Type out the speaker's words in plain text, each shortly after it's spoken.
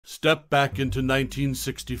Step back into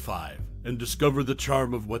 1965 and discover the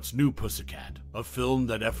charm of What's New, Pussycat, a film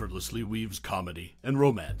that effortlessly weaves comedy and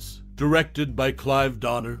romance. Directed by Clive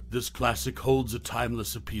Donner, this classic holds a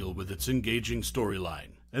timeless appeal with its engaging storyline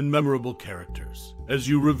and memorable characters. As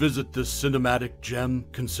you revisit this cinematic gem,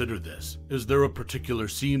 consider this. Is there a particular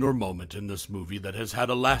scene or moment in this movie that has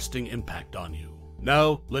had a lasting impact on you?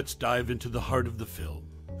 Now, let's dive into the heart of the film.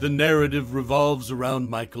 The narrative revolves around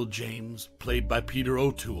Michael James, played by Peter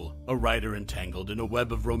O'Toole, a writer entangled in a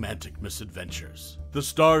web of romantic misadventures. The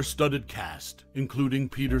star-studded cast, including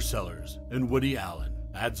Peter Sellers and Woody Allen,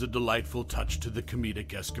 adds a delightful touch to the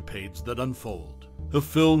comedic escapades that unfold. The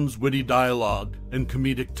film's witty dialogue and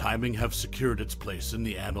comedic timing have secured its place in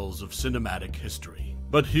the annals of cinematic history.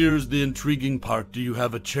 But here's the intriguing part. Do you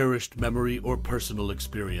have a cherished memory or personal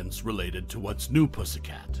experience related to What's New,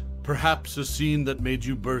 Pussycat? Perhaps a scene that made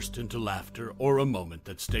you burst into laughter or a moment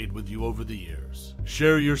that stayed with you over the years.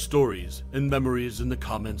 Share your stories and memories in the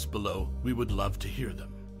comments below. We would love to hear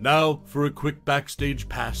them. Now, for a quick backstage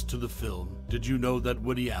pass to the film. Did you know that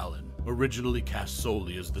Woody Allen, originally cast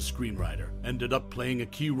solely as the screenwriter, ended up playing a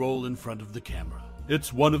key role in front of the camera?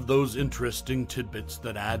 It's one of those interesting tidbits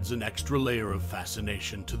that adds an extra layer of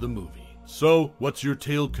fascination to the movie. So, what's your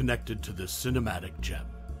tale connected to this cinematic gem?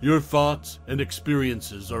 Your thoughts and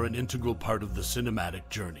experiences are an integral part of the cinematic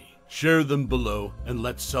journey. Share them below, and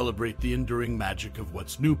let's celebrate the enduring magic of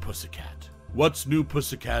What's New, Pussycat. What's New,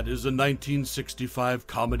 Pussycat is a 1965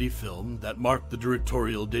 comedy film that marked the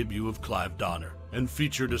directorial debut of Clive Donner and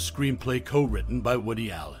featured a screenplay co-written by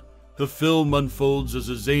Woody Allen. The film unfolds as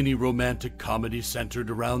a zany romantic comedy centered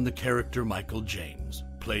around the character Michael James,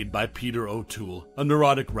 played by Peter O'Toole, a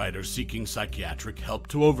neurotic writer seeking psychiatric help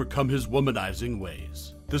to overcome his womanizing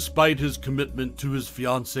ways. Despite his commitment to his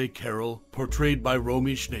fiancée Carole, portrayed by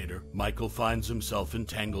Romy Schneider, Michael finds himself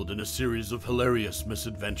entangled in a series of hilarious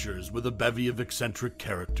misadventures with a bevy of eccentric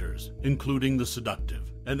characters, including the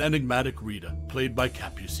seductive and enigmatic Rita, played by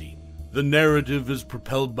Capucine. The narrative is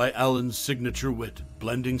propelled by Allen's signature wit,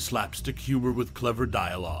 blending slapstick humor with clever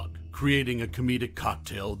dialogue, creating a comedic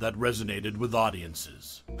cocktail that resonated with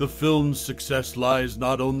audiences. The film's success lies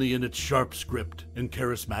not only in its sharp script and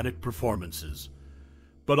charismatic performances,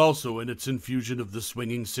 but also in its infusion of the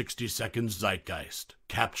swinging 60 seconds zeitgeist,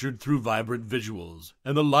 captured through vibrant visuals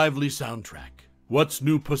and a lively soundtrack. What's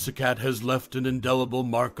New, Pussycat has left an indelible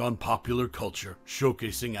mark on popular culture,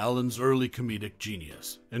 showcasing Allen's early comedic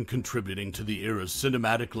genius and contributing to the era's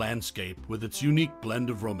cinematic landscape with its unique blend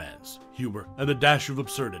of romance, humor, and a dash of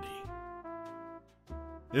absurdity.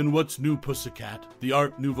 In What's New, Pussycat, the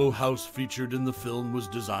Art Nouveau house featured in the film was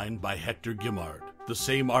designed by Hector Guimard, the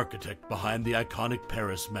same architect behind the iconic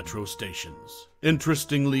Paris metro stations.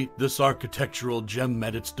 Interestingly, this architectural gem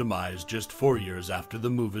met its demise just 4 years after the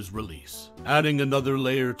movie's release. Adding another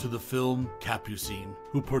layer to the film, Capucine,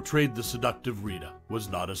 who portrayed the seductive Rita, was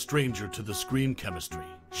not a stranger to the screen chemistry.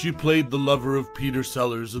 She played the lover of Peter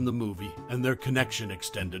Sellers in the movie, and their connection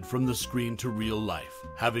extended from the screen to real life,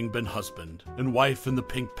 having been husband and wife in The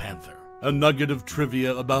Pink Panther. A nugget of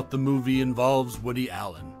trivia about the movie involves Woody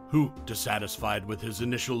Allen, who, dissatisfied with his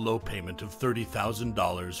initial low payment of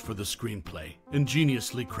 $30,000 for the screenplay,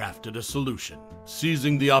 ingeniously crafted a solution.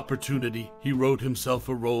 Seizing the opportunity, he wrote himself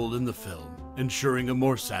a role in the film, ensuring a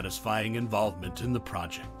more satisfying involvement in the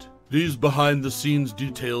project. These behind-the-scenes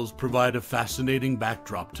details provide a fascinating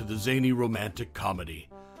backdrop to the zany romantic comedy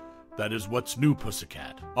that is What's New,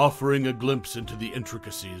 Pussycat, offering a glimpse into the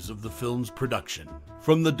intricacies of the film's production.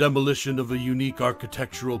 From the demolition of a unique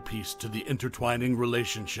architectural piece to the intertwining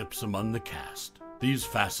relationships among the cast, these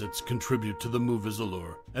facets contribute to the movie's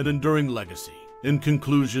allure and enduring legacy. In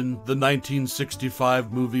conclusion, the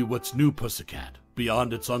 1965 movie What's New, Pussycat,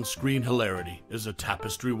 beyond its on-screen hilarity, is a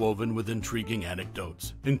tapestry woven with intriguing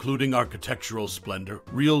anecdotes, including architectural splendor,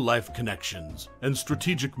 real-life connections, and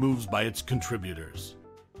strategic moves by its contributors.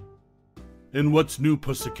 In What's New,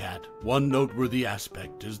 Pussycat, one noteworthy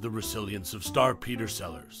aspect is the resilience of star Peter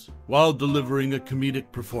Sellers. While delivering a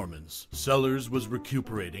comedic performance, Sellers was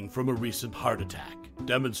recuperating from a recent heart attack,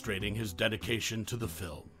 demonstrating his dedication to the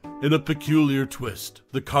film. In a peculiar twist,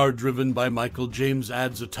 the car driven by Michael James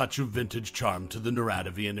adds a touch of vintage charm to the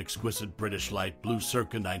narrative and exquisite British light blue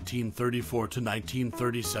circa 1934 to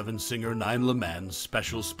 1937 Singer 9 Le Mans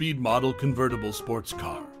special speed model convertible sports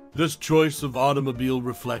car. This choice of automobile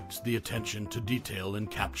reflects the attention to detail in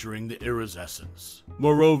capturing the era's essence.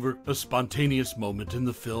 Moreover, a spontaneous moment in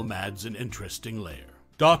the film adds an interesting layer.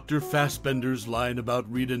 Dr. Fassbender's line about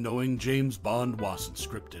Rita knowing James Bond wasn't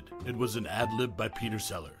scripted. It was an ad-lib by Peter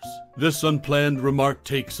Sellers. This unplanned remark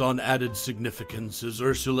takes on added significance as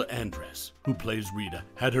Ursula Andress, who plays Rita,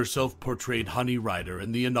 had herself portrayed Honey Rider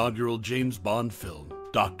in the inaugural James Bond film,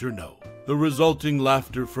 Dr. No. The resulting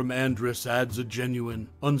laughter from Andress adds a genuine,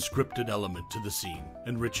 unscripted element to the scene,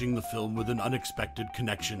 enriching the film with an unexpected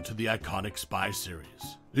connection to the iconic spy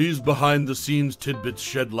series. These behind-the-scenes tidbits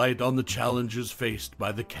shed light on the challenges faced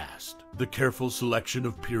by the cast, the careful selection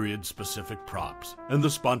of period-specific props, and the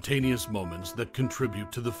spontaneous moments that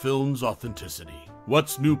contribute to the film's authenticity.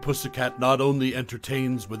 What's New Pussycat not only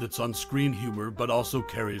entertains with its on-screen humor but also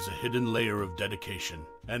carries a hidden layer of dedication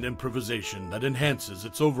and improvisation that enhances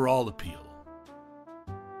its overall appeal.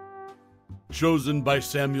 Chosen by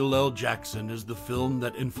Samuel L. Jackson as the film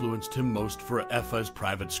that influenced him most for EFA's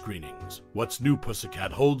private screenings, What's New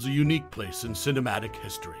Pussycat holds a unique place in cinematic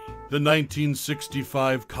history. The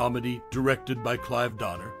 1965 comedy, directed by Clive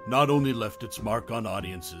Donner, not only left its mark on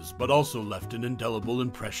audiences, but also left an indelible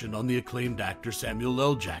impression on the acclaimed actor Samuel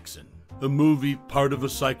L. Jackson. The movie, part of a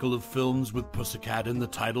cycle of films with Pussycat in the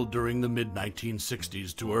title during the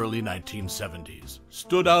mid-1960s to early 1970s,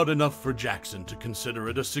 stood out enough for Jackson to consider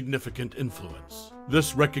it a significant influence.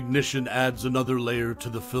 This recognition adds another layer to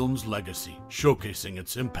the film's legacy, showcasing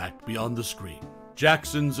its impact beyond the screen.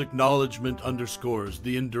 Jackson's acknowledgement underscores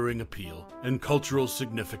the enduring appeal and cultural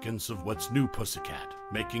significance of What's New Pussycat,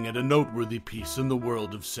 making it a noteworthy piece in the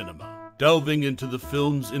world of cinema. Delving into the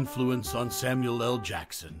film's influence on Samuel L.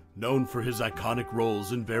 Jackson, known for his iconic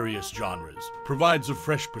roles in various genres, provides a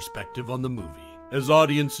fresh perspective on the movie. As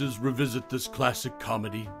audiences revisit this classic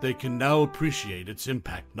comedy, they can now appreciate its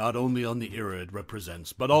impact not only on the era it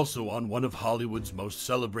represents, but also on one of Hollywood's most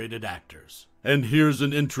celebrated actors. And here's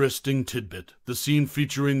an interesting tidbit. The scene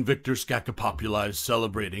featuring Victor Shakapopulis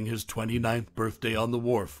celebrating his 29th birthday on the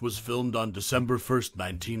wharf was filmed on December 1st,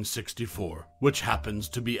 1964, which happens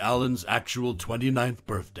to be Alan's actual 29th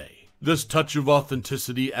birthday. This touch of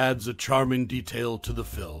authenticity adds a charming detail to the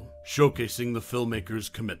film, showcasing the filmmaker's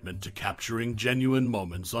commitment to capturing genuine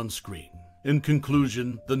moments on screen. In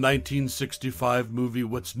conclusion, the 1965 movie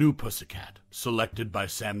What's New Pussycat, selected by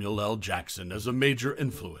Samuel L. Jackson as a major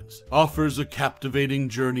influence, offers a captivating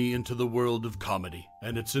journey into the world of comedy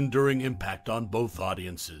and its enduring impact on both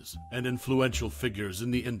audiences and influential figures in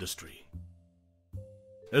the industry.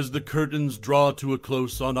 As the curtains draw to a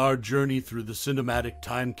close on our journey through the cinematic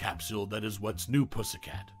time capsule that is What's New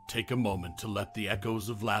Pussycat, take a moment to let the echoes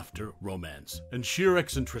of laughter, romance, and sheer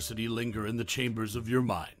eccentricity linger in the chambers of your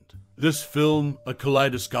mind. This film, a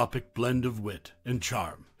kaleidoscopic blend of wit and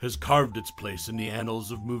charm, has carved its place in the annals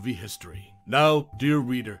of movie history. Now, dear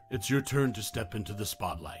reader, it's your turn to step into the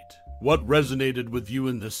spotlight. What resonated with you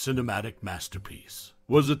in this cinematic masterpiece?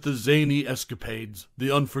 Was it the zany escapades,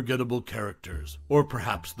 the unforgettable characters, or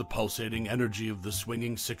perhaps the pulsating energy of the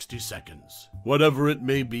swinging 60 seconds? Whatever it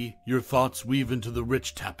may be, your thoughts weave into the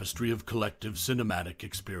rich tapestry of collective cinematic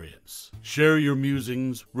experience. Share your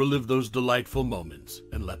musings, relive those delightful moments,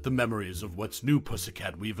 and let the memories of What's New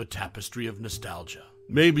Pussycat weave a tapestry of nostalgia.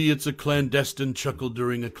 Maybe it's a clandestine chuckle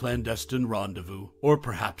during a clandestine rendezvous, or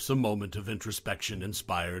perhaps a moment of introspection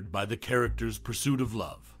inspired by the character's pursuit of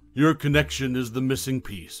love. Your connection is the missing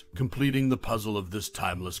piece, completing the puzzle of this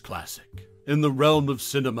timeless classic. In the realm of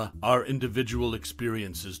cinema, our individual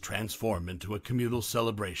experiences transform into a communal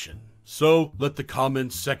celebration. So, let the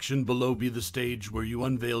comments section below be the stage where you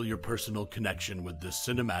unveil your personal connection with this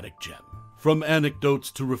cinematic gem. From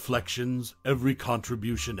anecdotes to reflections, every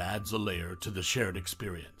contribution adds a layer to the shared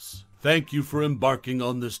experience. Thank you for embarking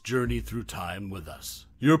on this journey through time with us.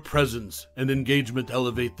 Your presence and engagement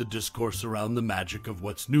elevate the discourse around the magic of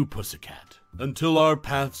What's New Pussycat. Until our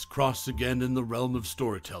paths cross again in the realm of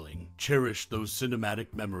storytelling, cherish those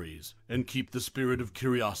cinematic memories and keep the spirit of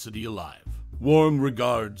curiosity alive. Warm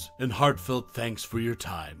regards and heartfelt thanks for your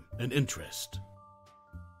time and interest.